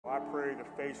pray the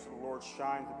face of the Lord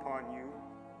shines upon you,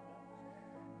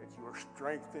 that you are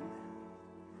strengthened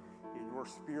in your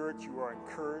spirit, you are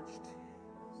encouraged.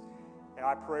 And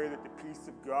I pray that the peace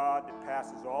of God that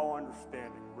passes all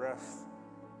understanding rests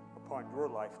upon your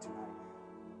life tonight.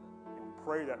 And we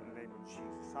pray that in the name of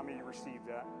Jesus. How many of you receive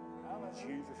that? In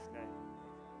Jesus' name.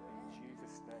 In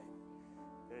Jesus' name.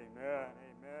 Amen,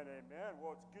 amen, amen.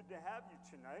 Well, it's good to have you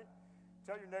tonight.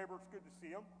 Tell your neighbor it's good to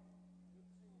see him. Good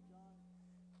to see you,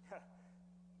 John.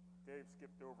 Dave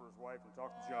skipped over his wife and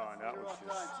talked to John. That was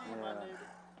just,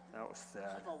 that was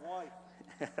sad. She's my wife.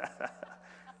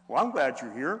 Well, I'm glad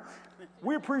you're here.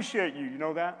 We appreciate you. You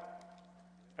know that?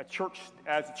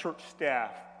 As a church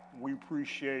staff, we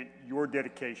appreciate your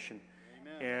dedication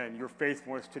and your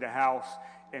faithfulness to the house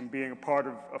and being a part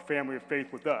of a family of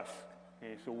faith with us.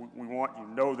 And so we want you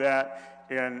to know that.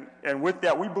 And with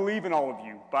that, we believe in all of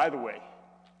you, by the way.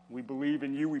 We believe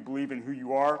in you. We believe in who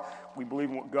you are. We believe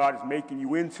in what God is making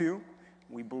you into.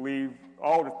 We believe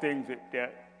all the things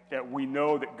that we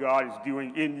know that God is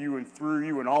doing in you and through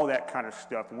you and all that kind of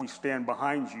stuff. And we stand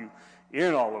behind you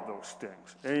in all of those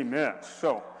things. Amen.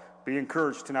 So be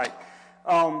encouraged tonight.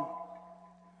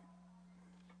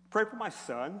 Pray for my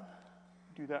son.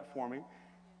 Do that for me.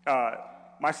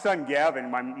 My son Gavin,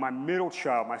 my middle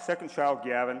child, my second child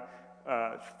Gavin,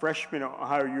 freshman at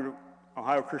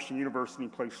Ohio Christian University,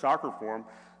 plays soccer for him.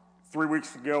 3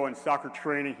 weeks ago in soccer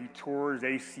training, he tore his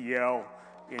ACL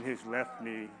in his left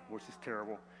knee, which is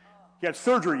terrible. He had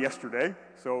surgery yesterday,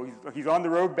 so he's on the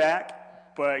road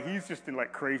back, but he's just in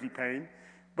like crazy pain.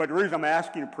 But the reason I'm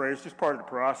asking to pray is just part of the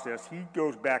process. He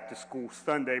goes back to school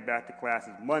Sunday, back to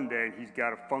classes Monday, and he's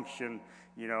got to function,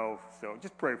 so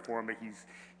just pray for him that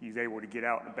he's able to get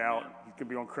out and about. He's going to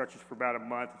be on crutches for about a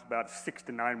month. It's about a 6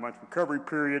 to 9 month recovery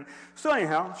period. So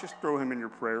anyhow, let's just throw him in your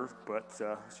prayers, but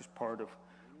it's just part of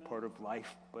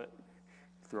life, but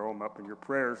throw him up in your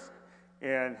prayers.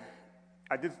 And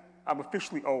I'm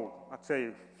officially old. I'll tell you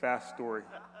a fast story.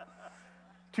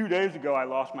 2 days ago, I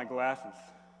lost my glasses.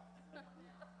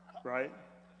 Right?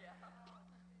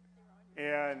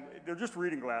 And they're just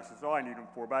reading glasses, all I need them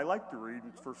for, but I like to read.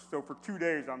 And so for 2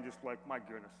 days, I'm just like, my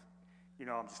goodness.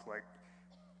 I'm just like,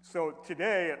 so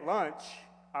today at lunch,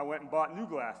 I went and bought new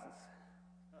glasses.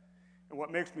 And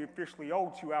what makes me officially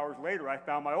old, 2 hours later, I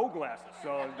found my old glasses.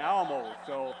 So now I'm old.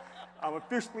 So I'm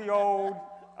officially old.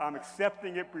 I'm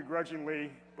accepting it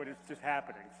begrudgingly, but it's just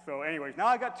happening. So anyways, now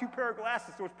I got 2 pair of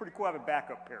glasses, so it's pretty cool. I have a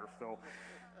backup pair, so...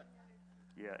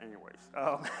 Yeah, anyways.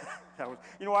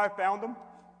 You know where I found them?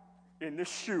 In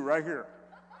this shoe right here.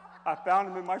 I found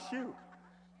them in my shoe.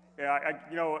 Yeah,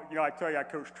 I tell you I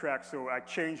coach track, so I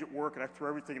change at work and I throw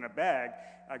everything in a bag.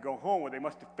 I go home and they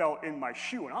must have fell in my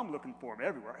shoe, and I'm looking for them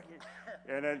everywhere.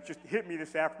 And then it just hit me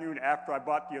this afternoon after I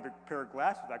bought the other pair of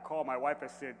glasses. I called my wife. I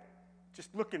said,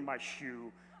 just look in my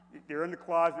shoe. They're in the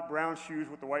closet, brown shoes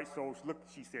with the white soles. Look,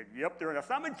 she said, yep, they're in there.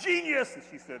 I'm a genius. And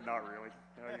she said, not really.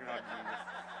 No, you're not a genius.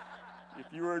 If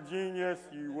you were a genius,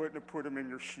 you wouldn't have put them in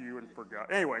your shoe and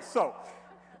forgot. Anyway, so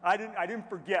I didn't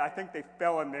forget. I think they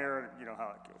fell in there, and you know how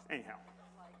it goes. Anyhow,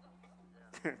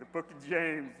 the book of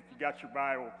James, if you got your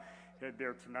Bible, head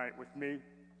there tonight with me.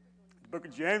 The book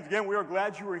of James. Again, we are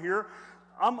glad you were here.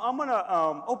 I'm going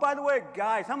to, by the way,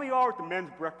 guys, how many of y'all were at the men's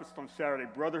breakfast on Saturday?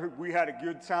 Brotherhood, we had a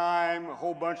good time. A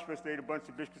whole bunch of us ate a bunch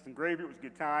of biscuits and gravy. It was a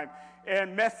good time.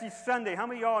 And Messy Sunday. How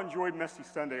many of y'all enjoyed Messy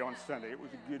Sunday on Sunday? It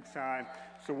was a good time.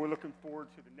 So we're looking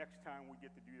forward to the next time we get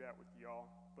to do that with y'all.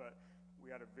 But we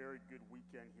had a very good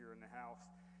weekend here in the house.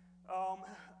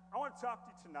 I want to talk to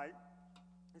you tonight.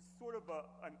 It's sort of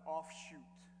an offshoot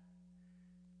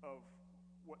of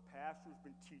what Pastor's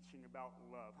been teaching about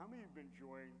love. How many of you have been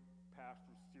enjoying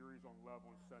Pastor's series on love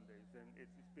on Sundays? And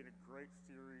it's been a great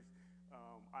series.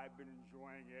 I've been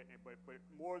enjoying it, but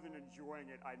more than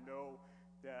enjoying it, I know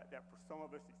that for some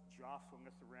of us it's jostling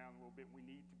us around a little bit. We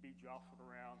need to be jostled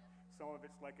around. Some of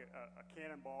it's like a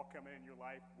cannonball coming in your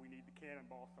life. We need the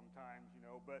cannonball sometimes,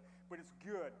 but it's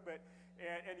good.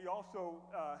 And he also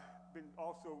been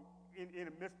in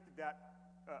the midst of that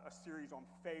a series on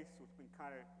faith, so it's been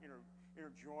kind of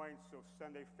interjoined. So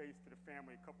Sunday, faith for the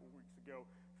family a couple of weeks ago,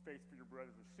 faith for your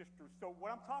brothers and sisters. So what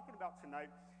I'm talking about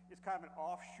tonight is kind of an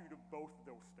offshoot of both of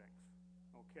those things,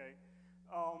 okay?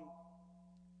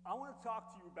 I want to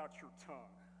talk to you about your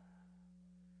tongue.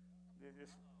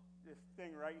 This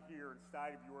thing right here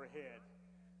inside of your head.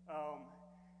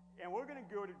 And we're going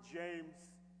to go to James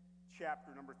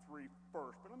chapter number 3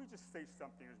 first. But let me just say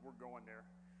something as we're going there.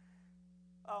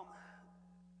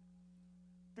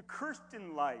 The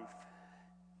Christian life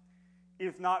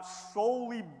is not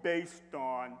solely based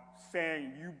on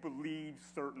saying you believe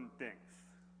certain things.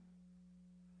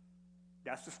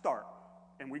 That's the start.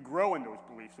 and we grow in those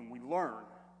beliefs, and we learn.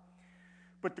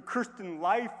 But the Christian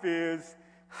life is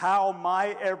how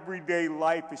my everyday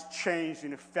life is changed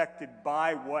and affected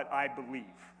by what I believe.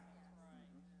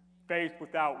 Faith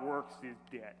without works is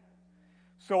dead.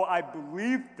 So I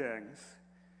believe things,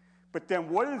 but then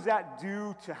what does that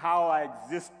do to how I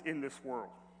exist in this world?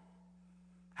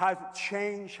 How does it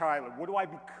change how I live? What do I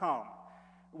become?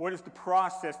 What is the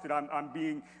process that I'm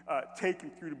being taken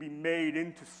through to be made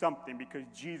into something? Because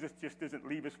Jesus just doesn't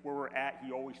leave us where we're at.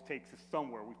 He always takes us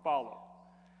somewhere. We follow.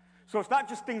 So it's not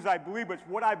just things I believe, but it's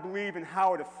what I believe and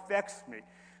how it affects me.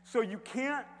 So you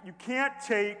can't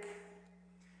take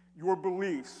your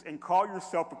beliefs and call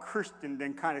yourself a Christian,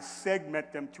 then kind of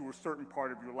segment them to a certain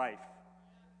part of your life.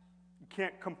 You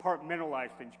can't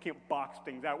compartmentalize things. You can't box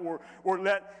things out or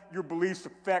let your beliefs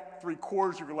affect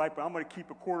 3/4 of your life, but I'm going to keep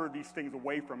 1/4 of these things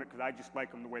away from it because I just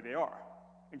like them the way they are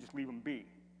and just leave them be.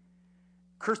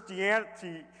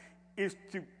 Christianity is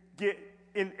to get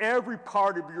in every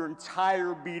part of your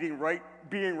entire being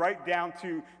right down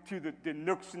to the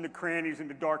nooks and the crannies and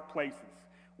the dark places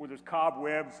where there's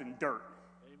cobwebs and dirt.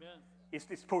 Amen.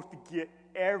 It's supposed to get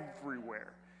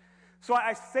everywhere. So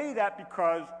I say that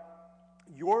because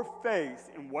your faith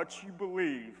in what you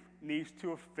believe needs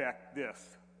to affect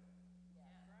this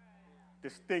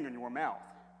thing in your mouth.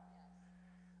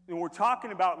 And we're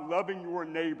talking about loving your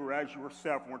neighbor as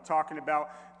yourself. And we're talking about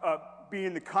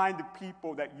being the kind of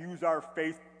people that use our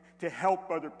faith to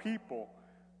help other people.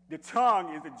 The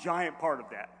tongue is a giant part of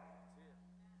that.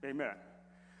 Amen.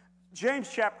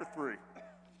 James chapter 3.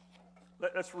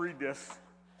 Let's read this.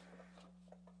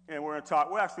 And we're going to talk.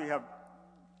 We'll actually have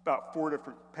about 4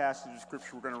 different passages of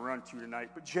scripture we're going to run to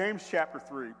tonight. But James chapter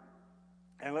 3.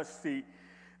 And let's see.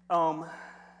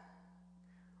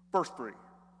 Verse 3.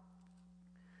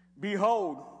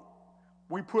 Behold,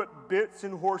 we put bits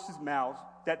in horses' mouths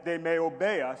that they may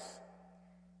obey us,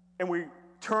 and we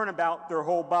turn about their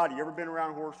whole body. You ever been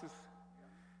around horses?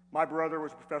 My brother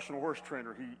was a professional horse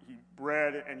trainer. He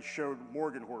bred and showed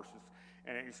Morgan horses,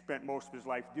 and he spent most of his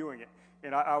life doing it.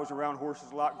 And I was around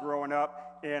horses a lot growing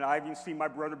up, and I've even seen my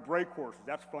brother break horses.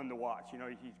 That's fun to watch. You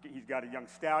know, he's got a young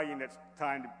stallion that's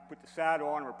time to put the saddle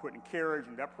on or put in carriage,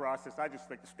 and that process, I just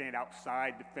like to stand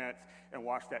outside the fence and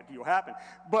watch that deal happen.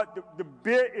 But the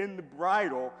bit in the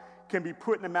bridle can be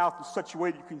put in the mouth in such a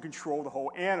way that you can control the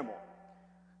whole animal.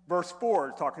 Verse 4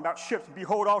 is talking about ships.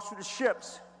 Behold also the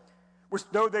ships, which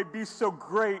though they be so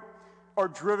great, are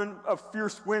driven of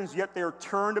fierce winds, yet they are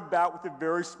turned about with a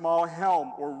very small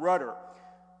helm or rudder,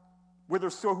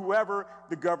 whithersoever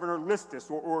the governor listeth,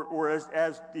 or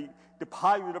as the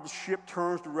pilot of a ship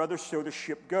turns the rudder, so the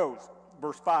ship goes.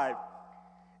 Verse 5,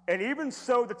 and even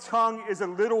so the tongue is a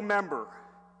little member,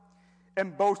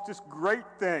 and boasteth great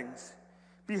things.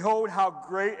 Behold, how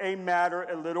great a matter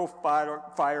a little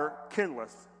fire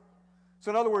kindleth.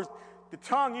 So in other words, the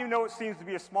tongue, even though it seems to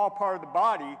be a small part of the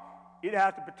body, it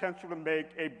has the potential to make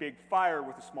a big fire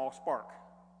with a small spark.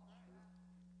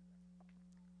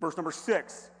 Verse number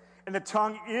 6, and the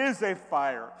tongue is a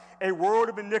fire, a world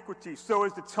of iniquity. So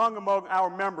is the tongue among our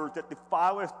members that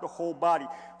defileth the whole body.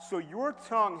 So your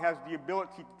tongue has the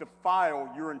ability to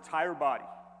defile your entire body.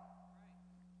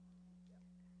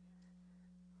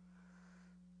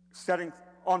 Setting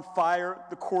on fire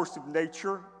the course of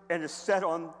nature, and is set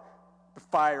on the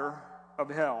fire of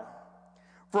hell.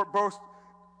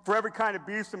 For every kind of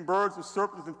beast and birds and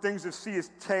serpents and things of sea is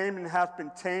tamed and hath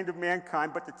been tamed of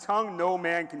mankind, but the tongue no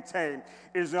man can tame.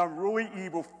 It is an unruly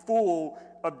evil, full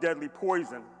of deadly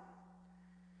poison.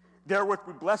 Therewith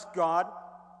we bless God,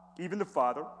 even the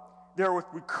Father. Therewith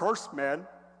we curse men,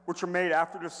 which are made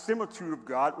after the similitude of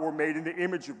God, or made in the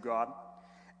image of God.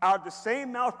 Out of the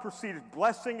same mouth proceedeth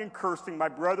blessing and cursing. My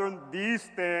brethren, these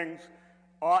things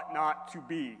ought not to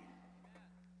be.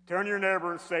 Turn to your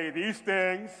neighbor and say, these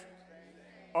things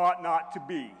ought not to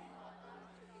be.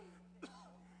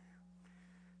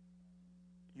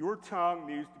 Your tongue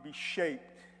needs to be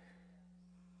shaped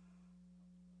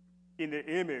in the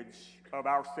image of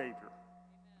our Savior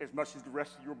as much as the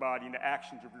rest of your body and the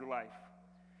actions of your life.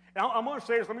 Now, I'm going to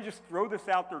say this, let me just throw this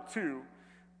out there too,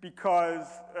 because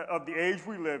of the age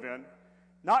we live in.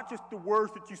 Not just the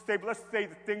words that you say, but let's say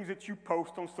the things that you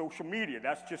post on social media.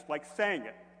 That's just like saying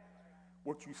it.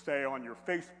 What you say on your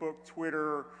Facebook,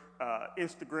 Twitter,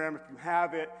 Instagram, if you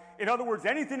have it. In other words,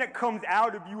 anything that comes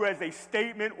out of you as a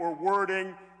statement or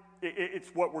wording, it's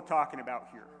what we're talking about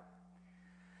here.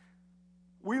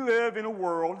 We live in a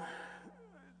world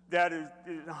that is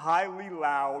highly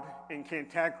loud and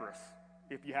cantankerous,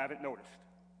 if you haven't noticed.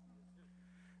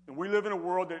 And we live in a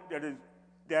world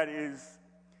that is,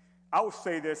 I will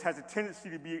say this, has a tendency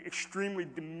to be extremely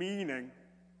demeaning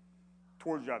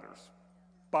towards others.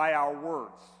 by our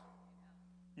words.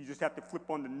 You just have to flip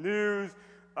on the news.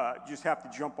 You just have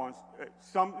to jump on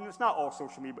some, and it's not all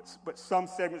social media, but some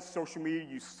segments of social media,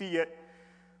 you see it.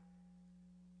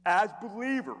 As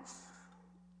believers,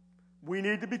 we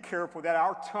need to be careful that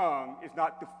our tongue is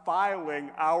not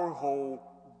defiling our whole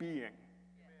being.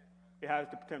 It has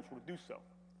the potential to do so.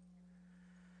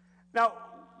 Now,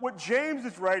 what James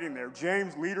is writing there,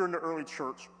 James, leader in the early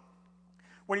church,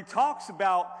 when he talks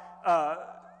about,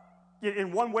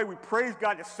 in one way we praise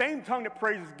God, the same tongue that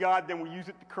praises God, then we use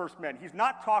it to curse men. He's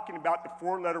not talking about the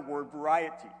four-letter word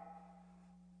variety.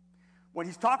 When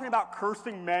he's talking about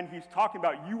cursing men, he's talking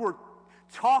about you are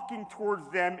talking towards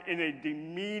them in a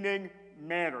demeaning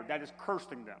manner, that is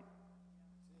cursing them.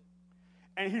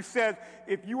 And he says,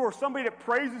 if you are somebody that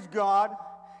praises God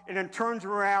and then turns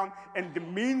around and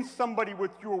demeans somebody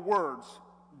with your words,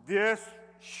 this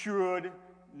should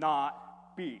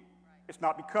not be. It's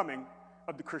not becoming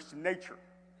of the Christian nature.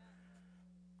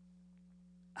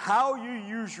 How you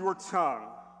use your tongue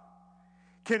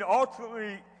can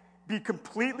ultimately be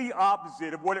completely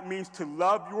opposite of what it means to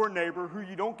love your neighbor, who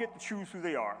you don't get to choose who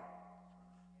they are,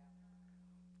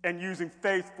 and using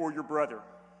faith for your brother.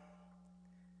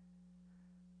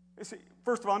 See,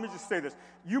 first of all, let me just say this.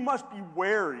 You must be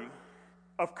wary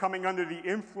of coming under the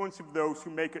influence of those who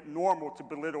make it normal to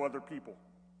belittle other people.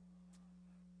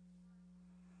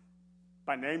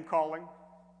 By name calling,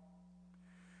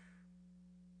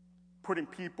 putting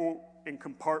people in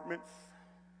compartments,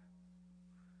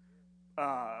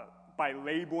 by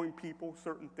labeling people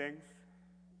certain things,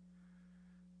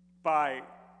 by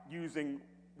using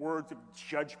words of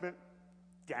judgment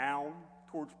down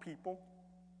towards people.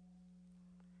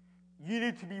 You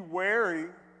need to be wary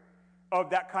of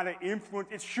that kind of influence.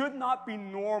 It should not be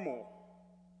normal.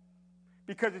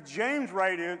 Because what James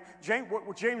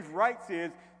writes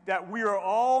is that we are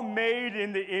all made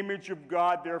in the image of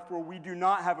God, therefore we do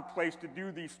not have a place to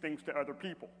do these things to other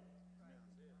people.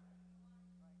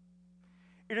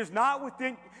 It is not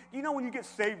within, when you get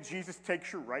saved, Jesus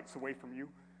takes your rights away from you.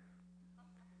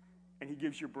 And he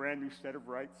gives you a brand new set of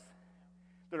rights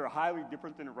that are highly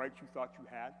different than the rights you thought you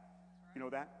had. You know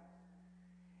that?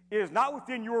 It is not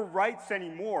within your rights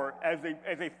anymore as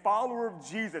a follower of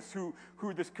Jesus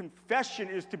who this confession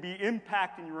is to be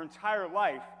impacting your entire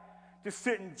life, to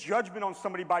sit in judgment on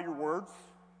somebody by your words,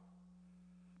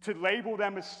 to label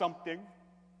them as something,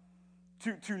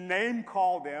 to name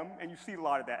call them, and you see a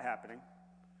lot of that happening.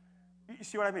 You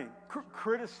see what I mean?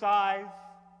 Criticize.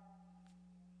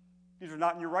 These are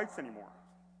not in your rights anymore.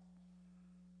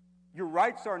 Your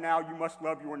rights are now you must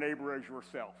love your neighbor as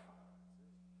yourself.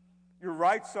 Your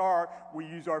rights are we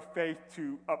use our faith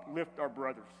to uplift our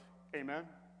brothers. Amen?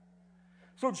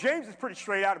 So James is pretty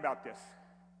straight out about this.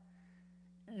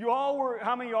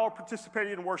 How many of y'all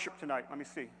participated in worship tonight? Let me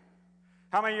see.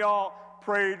 How many of y'all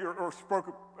prayed or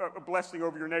spoke a blessing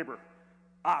over your neighbor?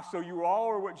 So you all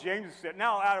are what James has said.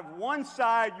 Now, out of one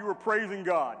side, you were praising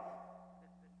God.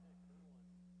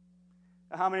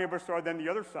 How many of us are then the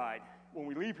other side when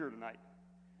we leave here tonight?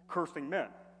 Cursing men.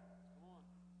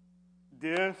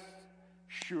 This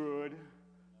should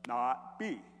not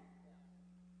be.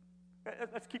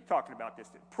 Let's keep talking about this.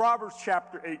 Proverbs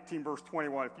chapter 18, verse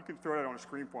 21. If you can throw that on the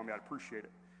screen for me, I'd appreciate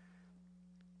it.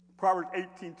 Proverbs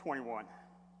 18, 21.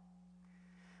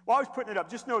 While I was putting it up,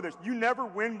 just know this. You never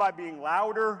win by being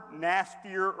louder,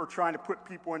 nastier, or trying to put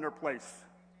people in their place.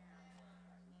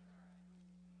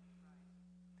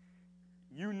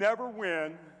 You never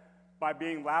win by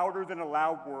being louder than a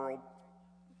loud world,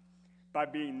 by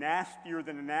being nastier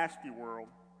than a nasty world,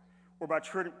 or by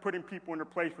putting people in their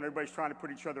place when everybody's trying to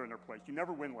put each other in their place. You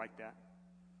never win like that.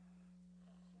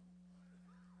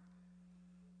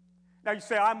 Now you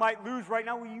say, I might lose right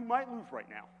now. Well, you might lose right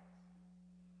now.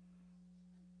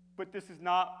 But this is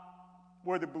not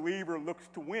where the believer looks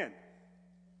to win.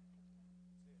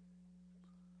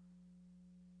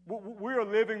 We are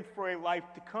living for a life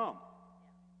to come.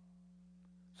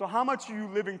 So how much are you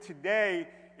living today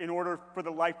in order for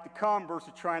the life to come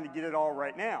versus trying to get it all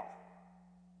right now?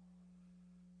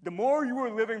 The more you are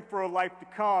living for a life to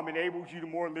come enables you to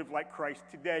more live like Christ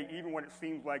today, even when it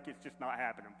seems like it's just not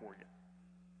happening for you.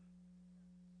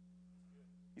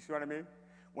 You see what I mean?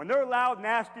 When they're loud,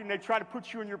 nasty, and they try to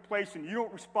put you in your place and you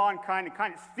don't respond kind,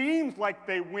 it seems like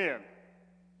they win.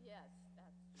 Yes.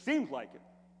 Seems like it.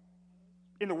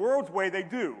 In the world's way, they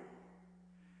do.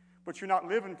 But you're not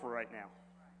living for right now.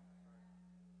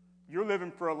 You're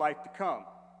living for a life to come.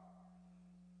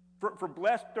 For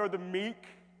blessed are the meek,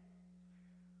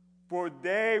 for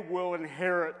they will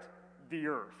inherit the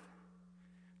earth.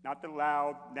 Not the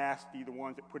loud, nasty, the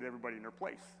ones that put everybody in their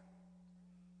place.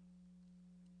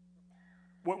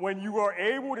 When you are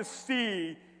able to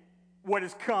see what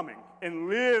is coming and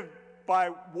live by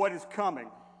what is coming,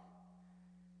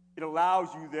 it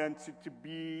allows you then to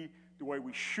be the way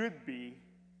we should be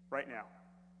right now,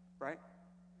 right?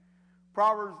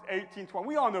 Proverbs 18:20.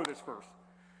 We all know this verse.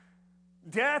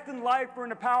 Death and life are in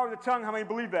the power of the tongue. How many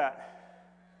believe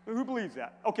that? Who believes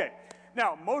that? Okay.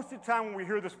 Now, most of the time when we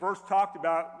hear this verse talked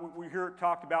about, we hear it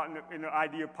talked about in the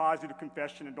idea of positive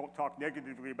confession and don't talk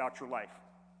negatively about your life,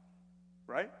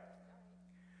 right?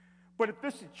 But if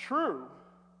this is true,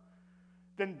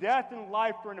 then death and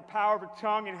life are in the power of the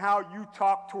tongue and how you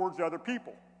talk towards other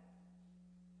people.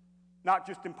 Not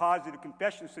just in positive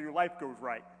confession so your life goes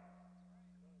right.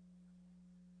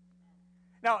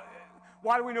 Now,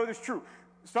 why do we know this is true?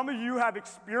 Some of you have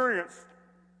experienced,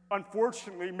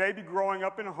 unfortunately, maybe growing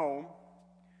up in a home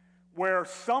where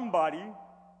somebody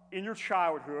in your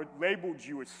childhood labeled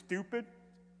you as stupid,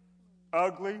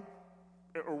 ugly,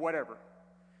 or whatever.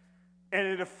 And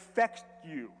it affects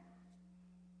you,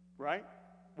 right?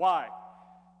 Why?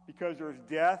 Because there's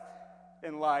death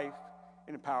and life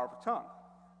in the power of the tongue.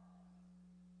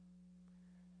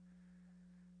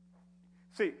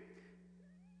 See,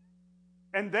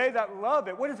 and they that love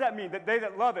it, what does that mean? That they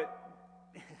that love it,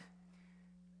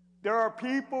 there are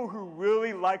people who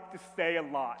really like to say a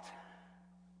lot.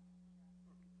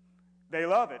 They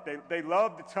love it. They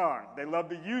love the tongue. They love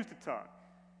to use the tongue.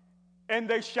 And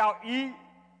they shall eat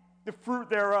the fruit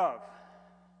thereof.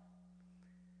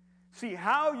 See,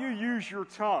 how you use your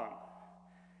tongue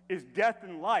is death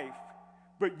and life,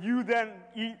 but you then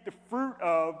eat the fruit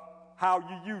of how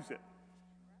you use it.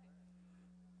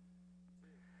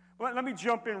 Let me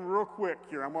jump in real quick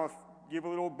here. I'm going to give a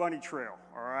little bunny trail,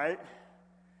 all right?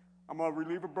 I'm going to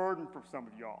relieve a burden from some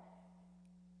of y'all.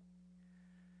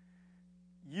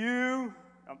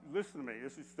 Listen to me,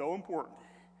 this is so important.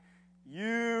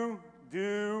 You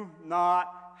do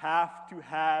not have to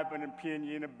have an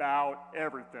opinion about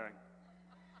everything.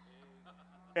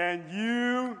 And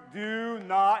you do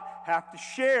not have to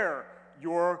share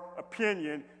your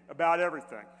opinion about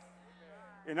everything.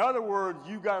 In other words,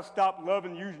 you got to stop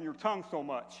loving using your tongue so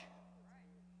much.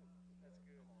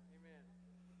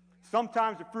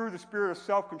 Sometimes the fruit of the spirit of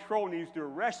self-control needs to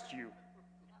arrest you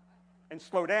and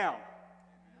slow down.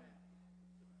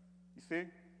 You see?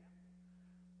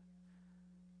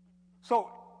 So,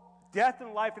 death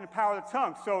and life in the power of the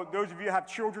tongue. So, those of you who have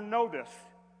children know this.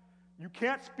 You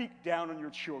can't speak down on your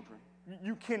children.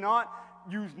 You cannot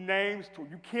use names to,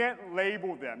 you can't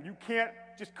label them. You can't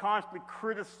just constantly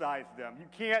criticize them. You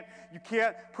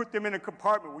can't put them in a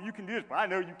compartment where you can do this, but I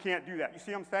know you can't do that. You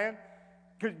see what I'm saying?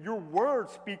 Because your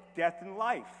words speak death and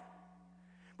life.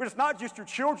 But it's not just your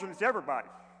children, it's everybody.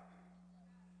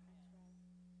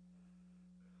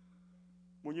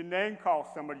 When you name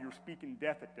call somebody, you're speaking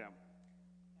death at them.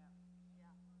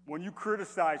 When you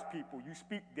criticize people, you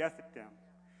speak death at them.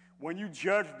 When you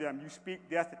judge them, you speak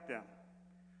death at them.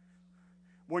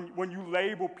 When you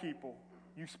label people,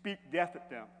 you speak death at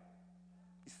them.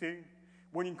 You see?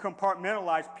 When you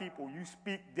compartmentalize people, you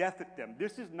speak death at them.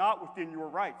 This is not within your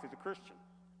rights as a Christian.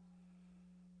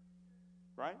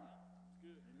 Right?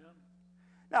 Good. Amen.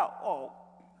 Now,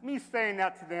 me saying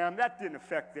that to them, that didn't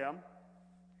affect them.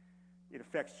 It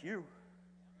affects you.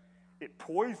 It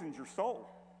poisons your soul.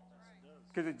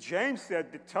 Because as James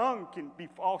said, the tongue can be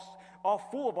all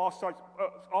full of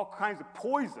all kinds of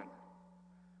poison.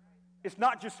 It's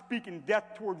not just speaking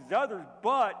death towards others,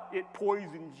 but it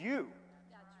poisons you.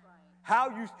 That's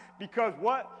right. Because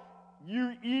what?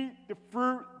 You eat the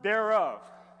fruit thereof.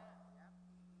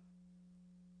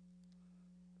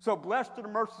 So blessed are the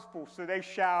merciful, so they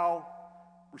shall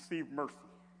receive mercy.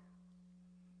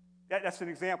 That's an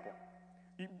example.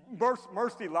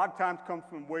 Mercy a lot of times comes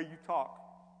from the way you talk.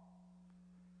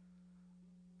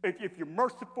 If you're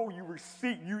merciful,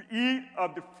 you eat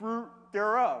of the fruit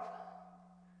thereof.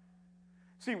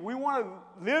 See, we want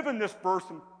to live in this verse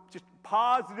and just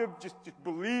positive, just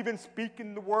believe in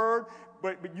speaking the word,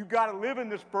 but you got to live in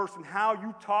this verse and how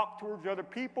you talk towards other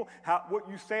people, what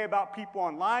you say about people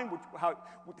online,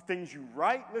 what the things you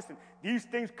write. Listen, these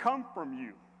things come from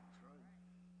you.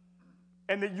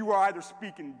 And that you are either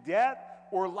speaking death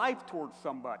or life towards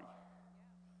somebody.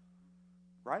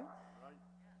 Right?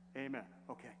 Amen.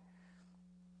 Okay.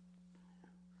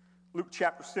 Luke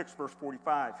chapter 6, verse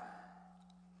 45.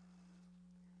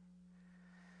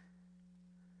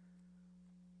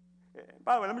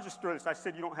 By the way, let me just throw this. I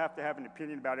said you don't have to have an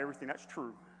opinion about everything. That's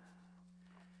true.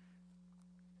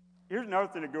 Here's another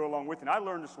thing to go along with, and I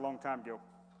learned this a long time ago.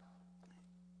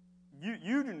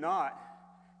 You do not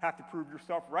have to prove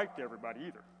yourself right to everybody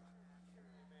either.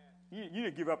 You need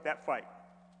to give up that fight.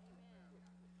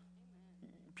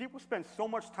 People spend so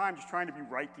much time just trying to be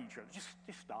right to each other. Just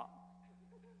stop.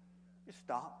 Just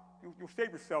stop. You'll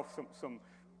save yourself some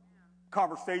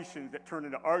conversations that turn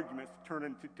into arguments, that turn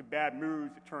into bad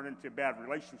moods, that turn into a bad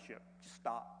relationship. Just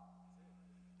stop.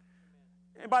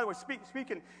 And by the way,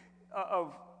 speaking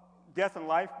of death and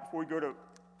life, before we go to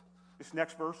this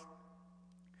next verse,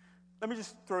 let me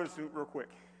just throw this in real quick.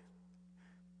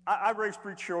 I raised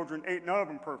 3 children, none of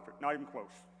them perfect, not even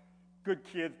close. Good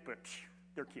kids, but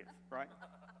they're kids, right?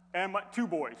 And 2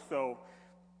 boys, so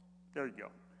there you go.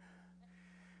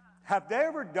 Have they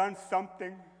ever done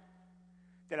something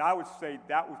that I would say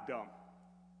that was dumb?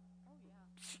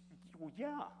 Well,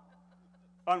 yeah.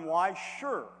 Unwise?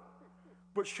 Sure.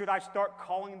 But should I start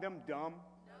calling them dumb?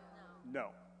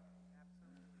 No.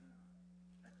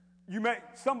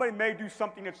 Somebody may do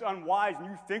something that's unwise, and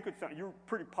you think it's something, you're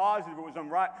pretty positive it was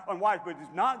unwise, but it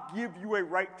does not give you a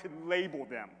right to label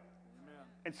them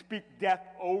and speak death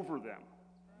over them.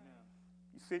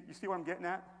 You see what I'm getting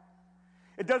at?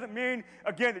 It doesn't mean,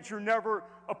 again, that you're never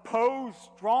opposed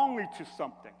strongly to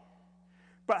something.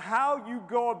 But how you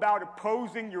go about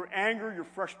opposing your anger, your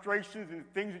frustrations, and the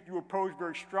things that you oppose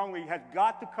very strongly has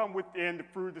got to come within the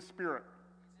fruit of the Spirit.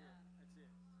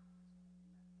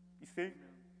 You see?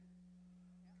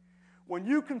 When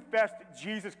you confess that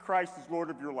Jesus Christ is Lord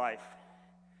of your life,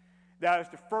 that is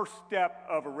the first step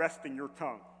of arresting your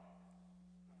tongue.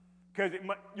 Because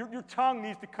your tongue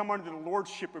needs to come under the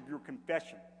lordship of your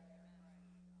confession.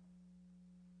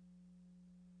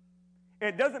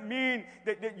 It doesn't mean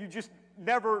that you just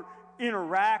never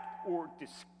interact or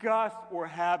discuss or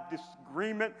have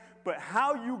disagreement, but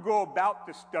how you go about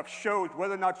this stuff shows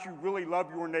whether or not you really love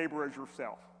your neighbor as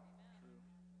yourself.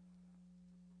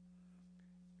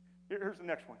 Here's the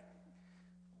next one.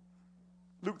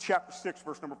 Luke chapter 6,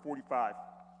 verse number 45.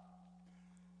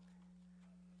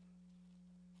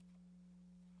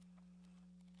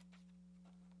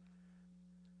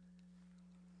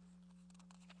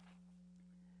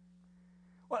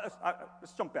 Well,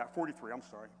 let's jump back. 43, I'm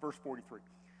sorry. Verse 43.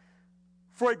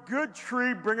 For a good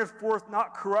tree bringeth forth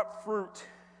not corrupt fruit,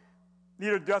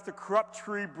 neither doth a corrupt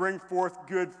tree bring forth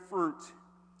good fruit.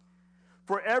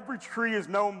 For every tree is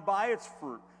known by its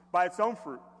fruit, by its own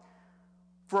fruit.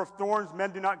 For of thorns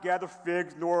men do not gather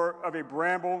figs, nor of a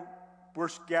bramble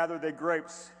bush gather they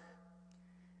grapes.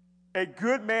 A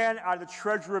good man out of the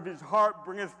treasure of his heart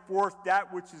bringeth forth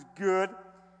that which is good.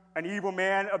 An evil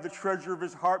man of the treasure of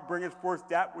his heart bringeth forth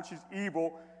that which is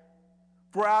evil.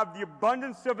 For out of the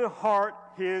abundance of the heart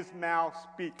his mouth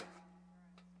speaketh.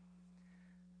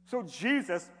 So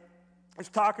Jesus is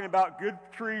talking about good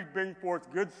trees bring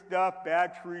forth good stuff,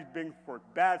 bad trees bring forth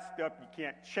bad stuff. You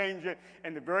can't change it.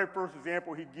 And the very first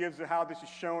example he gives of how this is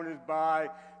shown is by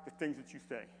the things that you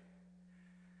say.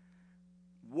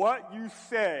 What you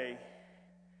say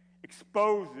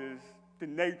exposes the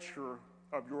nature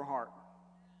of your heart.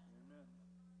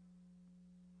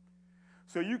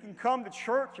 So you can come to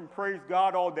church and praise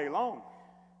God all day long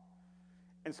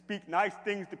and speak nice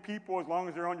things to people as long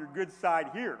as they're on your good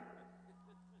side here.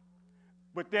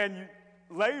 But then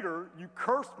later you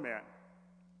curse men.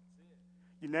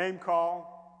 You name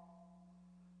call,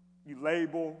 you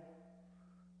label,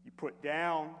 you put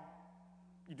down,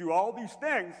 you do all these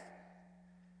things.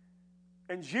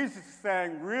 And Jesus is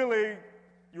saying, really,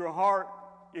 your heart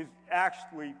is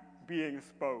actually being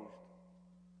exposed.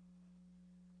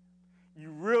 You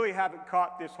really haven't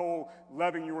caught this whole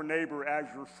loving your neighbor as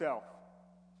yourself.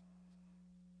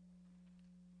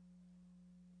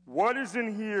 What is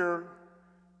in here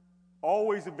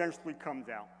always eventually comes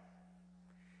out.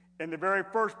 And the very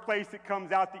first place it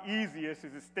comes out the easiest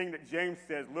is this thing that James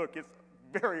says, look, it's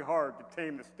very hard to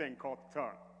tame this thing called the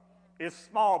tongue. It's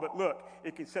small, but look,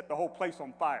 it can set the whole place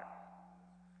on fire.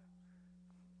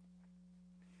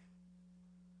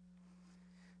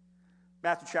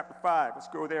 Matthew chapter 5, let's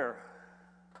go there.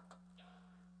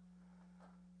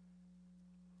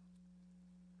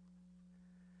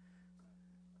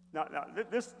 Now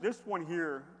this one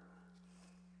here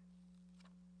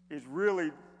is really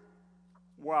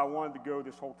where I wanted to go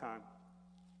this whole time.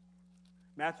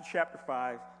 Matthew chapter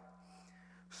 5,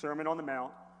 Sermon on the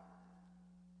Mount.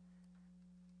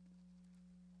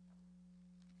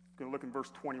 I'm going to look in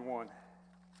verse 21.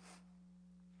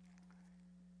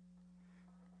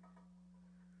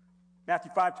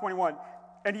 Matthew 5:21.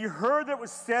 And he heard that it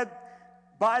was said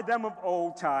by them of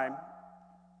old time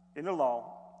in the law,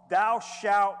 thou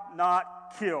shalt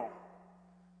not kill.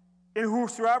 And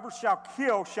whosoever shall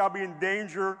kill shall be in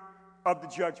danger of the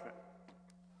judgment.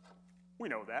 We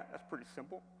know that. That's pretty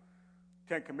simple.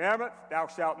 10 Commandments, thou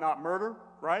shalt not murder,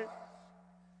 right?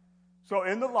 So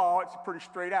in the law, it's pretty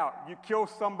straight out. You kill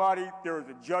somebody, there is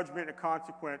a judgment, a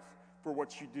consequence for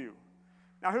what you do.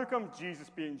 Now here comes Jesus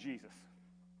being Jesus.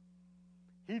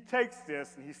 He takes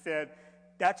this and he said,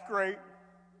 that's great,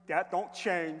 that don't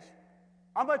change.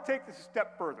 I'm going to take this a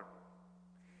step further.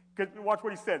 Because watch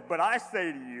what he said. But I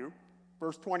say to you,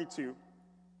 verse 22,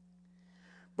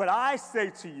 but I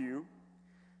say to you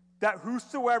that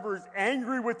whosoever is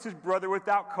angry with his brother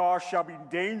without cause shall be in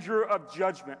danger of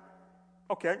judgment.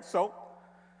 Okay, so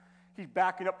he's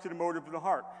backing up to the motive of the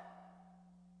heart.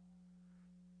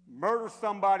 Murder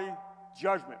somebody,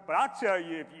 judgment. But I tell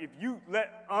you, if you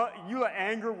let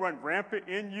anger run rampant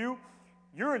in you,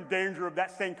 you're in danger of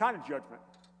that same kind of judgment.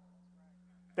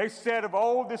 They said of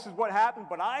old, this is what happened,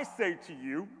 but I say to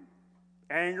you,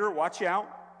 anger, watch out.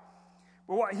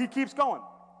 Well, he keeps going.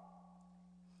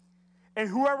 And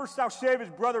whoever shall save his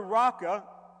brother Raca,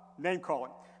 name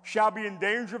calling, shall be in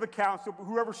danger of the council, but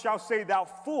whoever shall say thou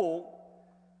fool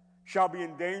shall be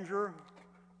in danger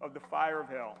of the fire of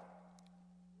hell.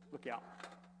 Look out.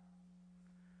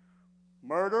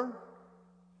 Murder,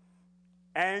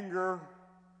 anger,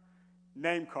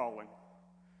 name calling.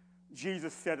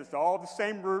 Jesus said it's all the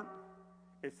same root,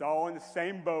 it's all in the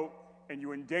same boat, and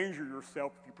you endanger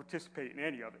yourself if you participate in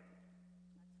any of it.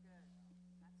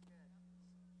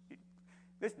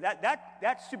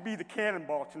 That should be the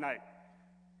cannonball tonight.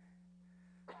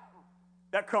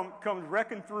 That comes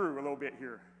wrecking through a little bit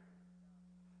here.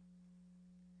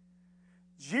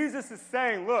 Jesus is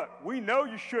saying, look, we know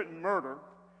you shouldn't murder.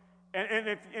 And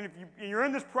if you're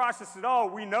in this process at all,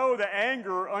 we know that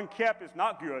anger unkept is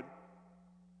not good.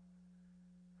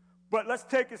 But let's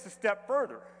take this a step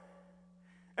further.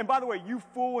 And by the way, you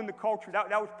fool in the culture, that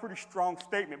was a pretty strong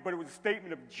statement, but it was a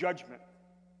statement of judgment.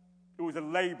 It was a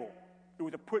label. It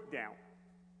was a put down.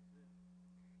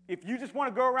 If you just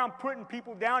want to go around putting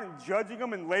people down and judging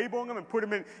them and labeling them and put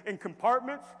them in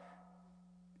compartments,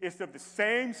 it's of the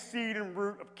same seed and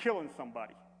root of killing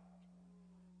somebody.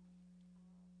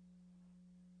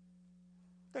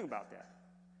 Think about that.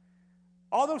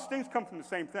 All those things come from the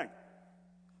same thing.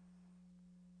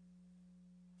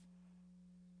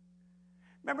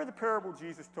 Remember the parable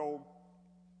Jesus told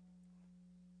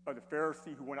of the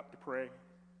Pharisee who went up to pray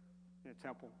in the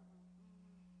temple?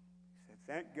 He said,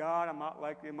 thank God I'm not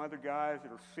like them other guys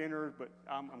that are sinners, but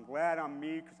I'm glad I'm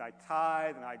me because I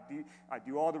tithe and I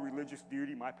do all the religious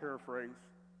duty, my paraphrase.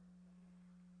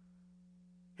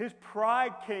 His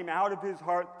pride came out of his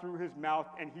heart through his mouth,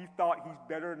 and he thought he's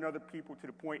better than other people to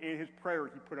the point in his prayer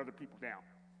he put other people down.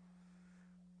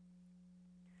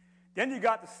 Then you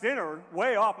got the sinner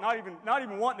way off, not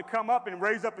even wanting to come up and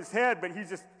raise up his head, but he's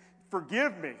just,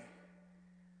 forgive me.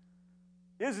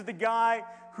 This is the guy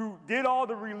who did all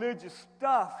the religious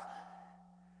stuff,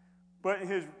 but in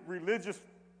his religious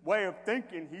way of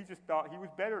thinking, he just thought he was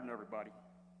better than everybody.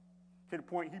 To the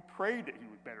point he prayed that he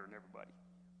was better than everybody.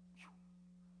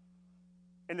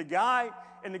 And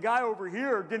the guy over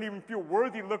here didn't even feel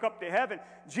worthy to look up to heaven.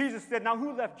 Jesus said, now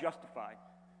who left justified?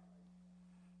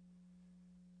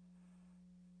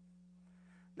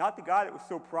 Not the guy that was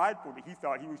so prideful that he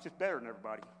thought he was just better than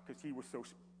everybody because he was so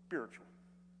spiritual.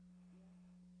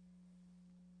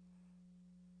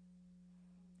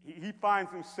 He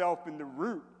finds himself in the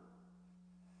root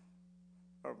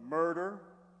of murder,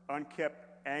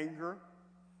 unkept anger,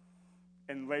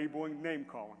 and labeling, name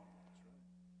calling.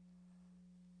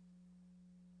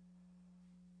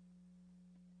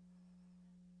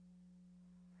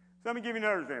 So let me give you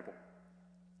another example.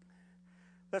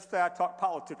 Let's say I talk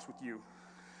politics with you.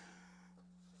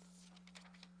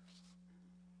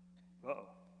 Uh-oh.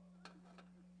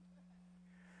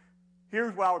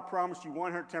 Here's what I would promise you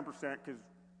 110%, because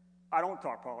I don't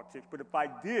talk politics, but if I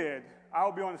did, I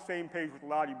would be on the same page with a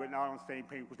lot of you, but not on the same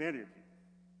page with any of you,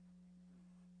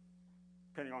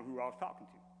 depending on who I was talking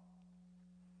to.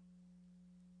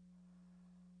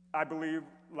 I believe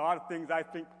a lot of things I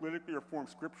think politically are formed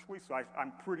scripturally, so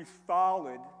I'm pretty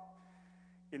solid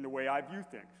in the way I view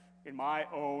things, in my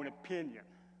own opinion.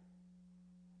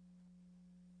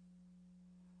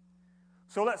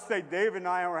 So let's say David and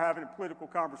I were having a political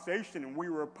conversation and we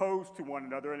were opposed to one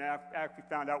another, and actually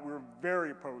found out we were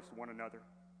very opposed to one another.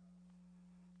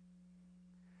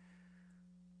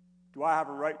 Do I have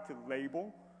a right to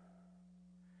label,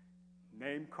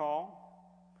 name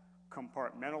call,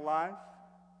 compartmentalize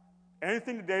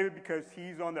anything to David because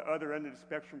he's on the other end of the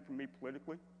spectrum from me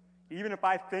politically? Even if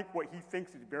I think what he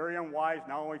thinks is very unwise,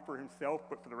 not only for himself,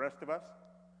 but for the rest of us?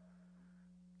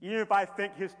 Even if I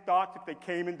think his thoughts, if they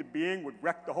came into being, would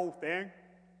wreck the whole thing?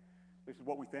 This is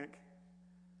what we think.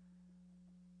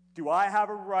 Do I have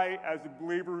a right, as a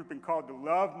believer who's been called to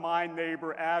love my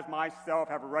neighbor as myself,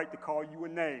 have a right to call you a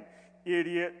name?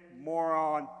 idiot,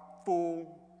 moron,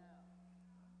 fool.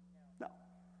 No.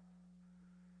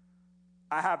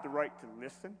 I have the right to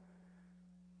listen,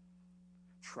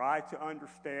 try to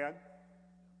understand,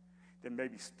 then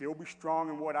maybe still be strong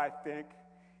in what I think,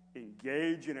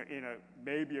 engage in a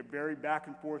maybe a very back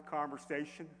and forth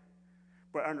conversation,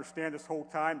 but understand this whole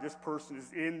time this person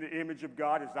is in the image of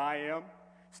God as I am,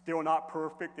 still not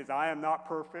perfect as I am not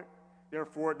perfect.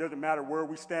 Therefore, it doesn't matter where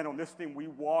we stand on this thing, we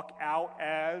walk out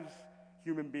as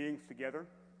human beings together.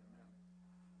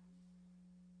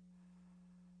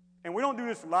 And we don't do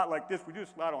this a lot like this. We do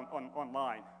this a lot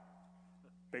online,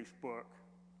 Facebook,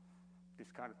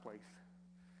 this kind of place.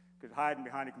 Because hiding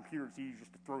behind a computer is easy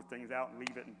just to throw things out and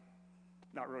leave it and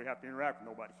not really have to interact with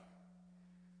nobody.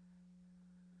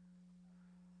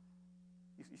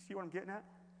 You see what I'm getting at?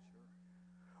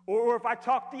 Sure. Or if I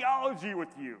talk theology with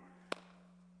you,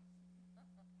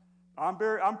 I'm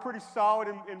pretty solid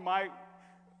in my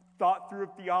thought through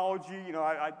of theology. You know,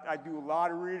 I do a lot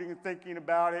of reading and thinking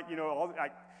about it. You know, I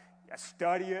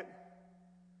study it.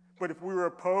 But if we were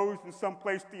opposed in some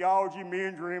place theology, me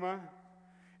and Dreama,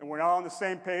 and we're not on the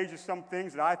same page as some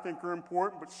things that I think are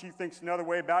important, but she thinks another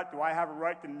way about it, do I have a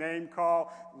right to name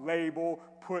call, label,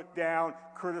 put down,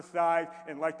 criticize,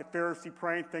 and like the Pharisee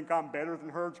praying, think I'm better than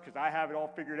her because I have it all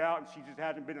figured out and she just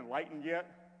hasn't been enlightened yet?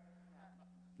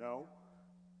 No.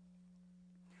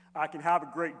 I can have a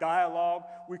great dialogue.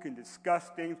 We can discuss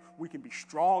things. We can be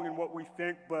strong in what we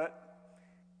think, but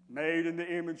made in the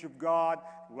image of God,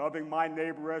 loving my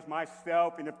neighbor as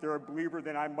myself, and if they're a believer,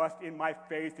 then I must, in my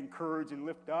faith, encourage and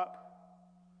lift up.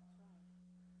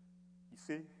 You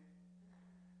see?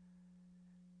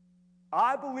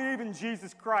 I believe in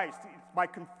Jesus Christ. It's my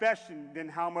confession. Then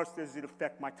how much does it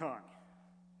affect my tongue?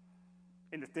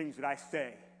 And the things that I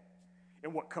say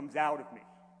and what comes out of me.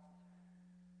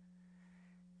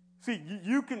 See,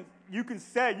 you can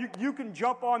say, you can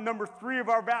jump on number 3 of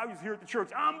our values here at the church.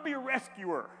 I'm going to be a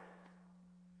rescuer.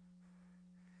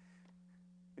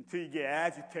 Until you get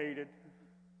agitated,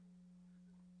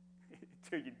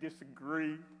 until you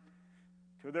disagree,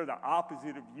 until they're the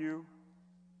opposite of you.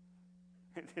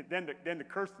 then the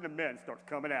cursing of men starts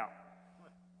coming out.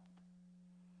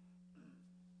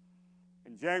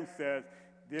 And James says,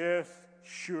 this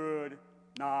should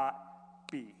not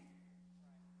be.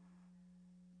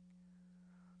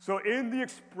 So in the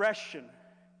expression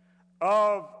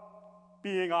of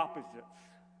being opposites,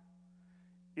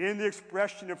 in the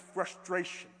expression of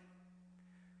frustration,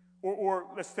 or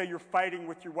let's say you're fighting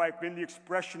with your wife, in the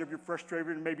expression of your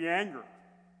frustration and maybe anger,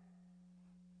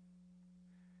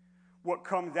 what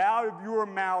comes out of your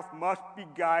mouth must be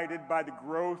guided by the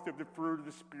growth of the fruit of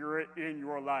the Spirit in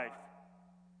your life.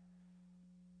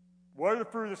 What are the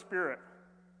fruit of the Spirit?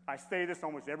 I say this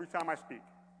almost every time I speak.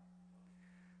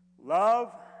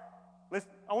 Love.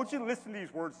 Listen, I want you to listen to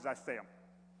these words as I say them.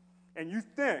 And you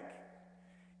think,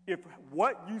 if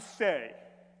what you say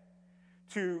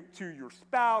to your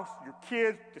spouse, your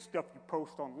kids, the stuff you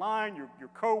post online, your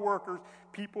coworkers,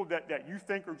 people that you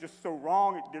think are just so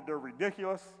wrong, that they're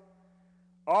ridiculous,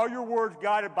 all your words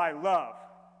guided by love,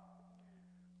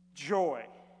 joy,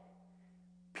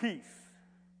 peace,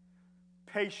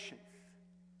 patience,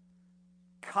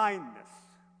 kindness,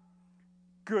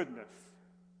 goodness,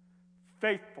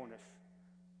 faithfulness,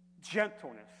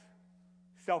 gentleness,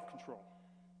 self-control.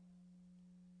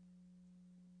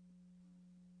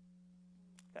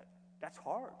 That's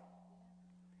hard.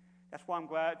 That's why I'm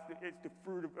glad it's the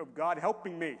fruit of God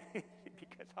helping me.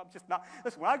 Because I'm just not.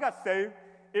 Listen, when I got saved,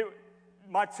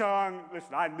 my tongue,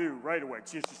 listen, I knew right away,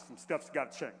 just some stuff's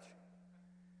got to change.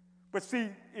 But see,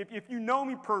 if you know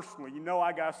me personally, you know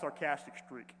I got a sarcastic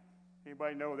streak.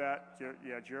 Anybody know that?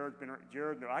 Yeah, Jared,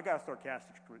 no, I got a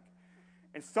sarcastic streak.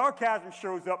 And sarcasm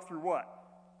shows up through what?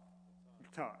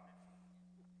 Your tongue.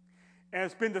 And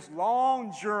it's been this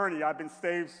long journey. I've been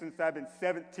saved since I've been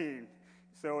 17,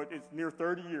 so it's near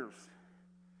 30 years,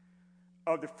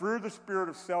 of the fruit of the Spirit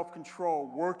of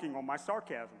self-control working on my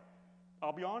sarcasm.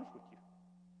 I'll be honest with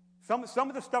you. Some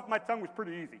of the stuff my tongue was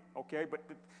pretty easy, okay? But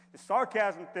the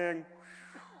sarcasm thing,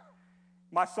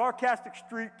 my sarcastic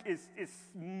streak is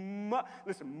much,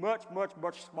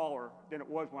 much smaller than it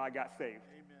was when I got saved.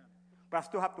 Amen. But I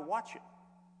still have to watch it.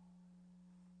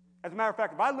 As a matter of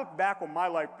fact, if I look back on my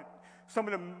life, some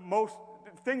of the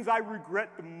things I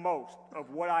regret the most of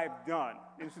what I've done,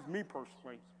 and this is me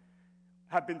personally,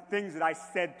 have been things that I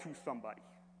said to somebody.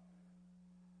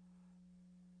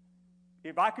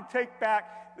 If I could take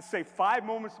back, let's say, 5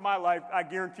 moments of my life, I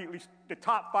guarantee at least the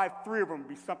top 5, 3 of them would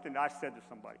be something that I said to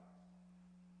somebody.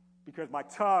 Because my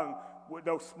tongue,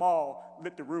 though small,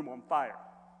 lit the room on fire.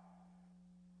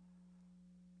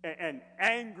 And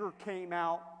anger came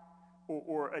out,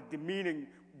 or a demeaning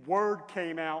word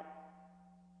came out.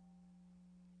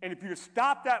 And if you'd have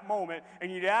stopped that moment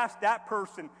and you'd asked that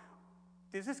person,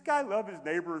 does this guy love his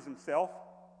neighbor as himself?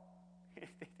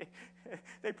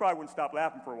 They probably wouldn't stop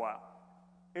laughing for a while.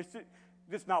 It's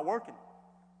just not working.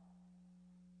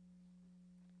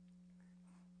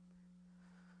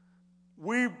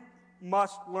 We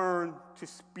must learn to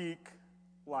speak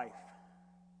life.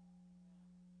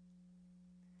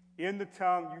 In the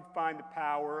tongue, you find the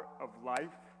power of life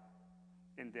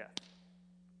and death.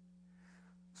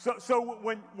 So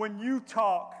when you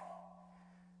talk,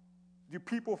 do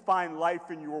people find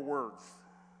life in your words?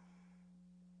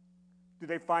 Do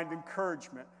they find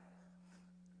encouragement?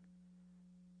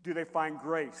 Do they find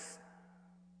grace?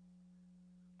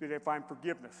 Do they find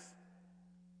forgiveness?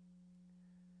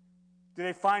 Do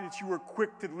they find that you are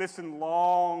quick to listen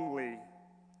longly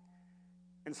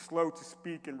and slow to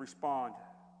speak and respond?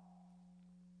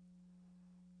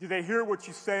 Do they hear what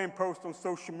you say and post on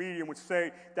social media and would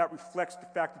say that reflects the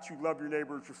fact that you love your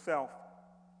neighbor as yourself?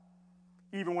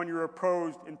 Even when you're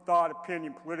opposed in thought,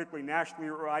 opinion, politically, nationally,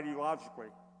 or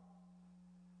ideologically.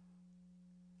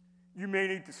 You may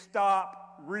need to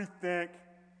stop, rethink,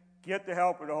 get the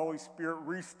help of the Holy Spirit,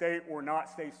 restate, or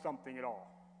not say something at all.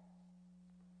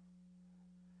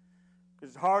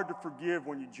 It's hard to forgive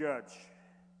when you judge.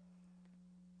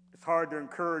 It's hard to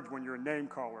encourage when you're a name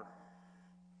caller.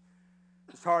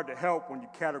 It's hard to help when you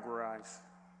categorize.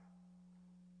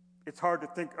 It's hard to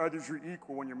think others are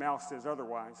equal when your mouth says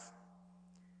otherwise.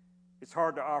 It's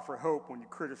hard to offer hope when you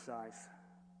criticize.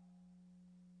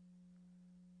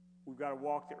 We've got to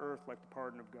walk the earth like the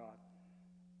pardon of God.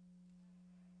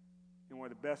 And one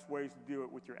of the best ways to do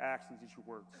it with your actions is your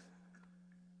words.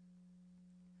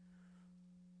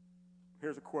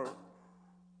 Here's a quote.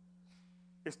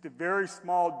 It's the very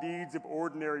small deeds of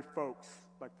ordinary folks,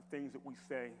 like the things that we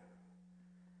say,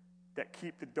 that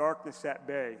keep the darkness at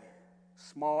bay,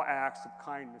 small acts of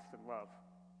kindness and love.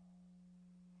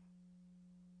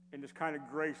 And this kind of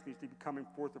grace needs to be coming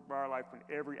forth of our life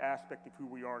in every aspect of who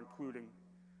we are, including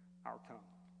our tongue.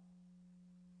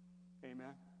 Amen?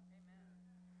 Amen.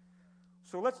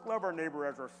 So let's love our neighbor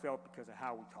as ourselves because of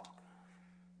how we talk.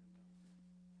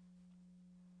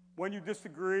 When you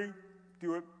disagree,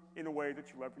 do it in a way that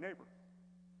you love your neighbor.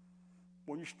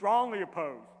 When you strongly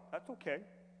oppose, that's okay.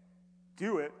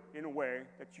 Do it in a way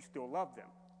that you still love them.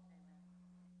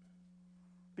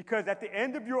 Because at the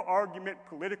end of your argument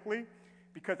politically,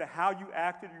 because of how you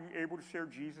acted, are you able to share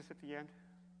Jesus at the end?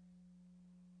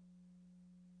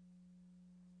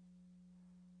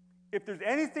 If there's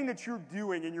anything that you're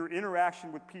doing in your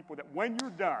interaction with people that when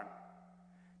you're done,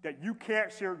 that you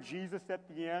can't share Jesus at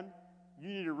the end, you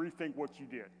need to rethink what you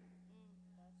did.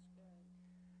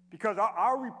 Because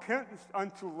our repentance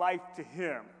unto life to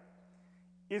Him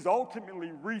is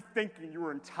ultimately rethinking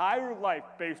your entire life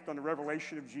based on the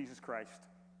revelation of Jesus Christ.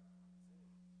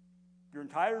 Your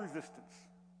entire existence.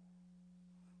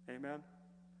 Amen?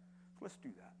 Let's do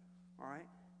that. All right?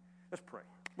 Let's pray.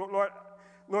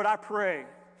 Lord, I pray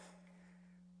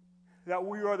that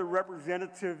we are the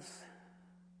representatives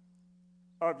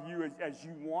of you as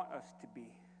you want us to be.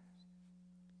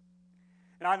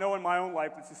 And I know in my own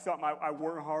life this is something I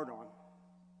work hard on.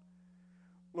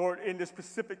 Lord, in the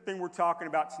specific thing we're talking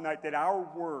about tonight, that our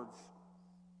words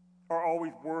are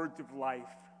always words of life.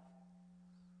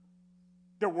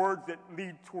 They're words that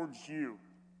lead towards you.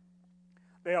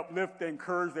 They uplift, they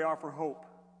encourage, they offer hope.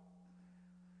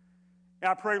 And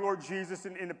I pray, Lord Jesus,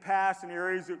 in the past, in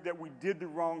areas that we did the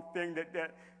wrong thing,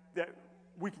 that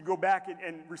we can go back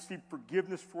and receive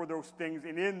forgiveness for those things,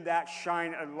 and in that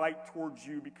shine a light towards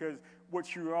you, because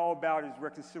what you're all about is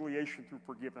reconciliation through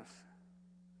forgiveness.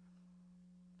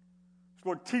 So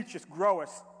Lord, teach us, grow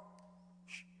us,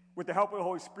 with the help of the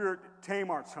Holy Spirit, tame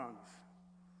our tongues.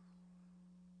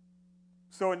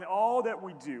 So in all that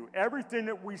we do, everything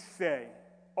that we say,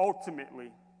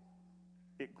 ultimately,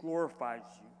 it glorifies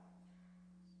you.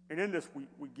 And in this,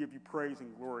 we give you praise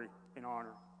and glory and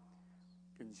honor.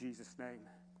 In Jesus' name,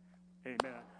 amen.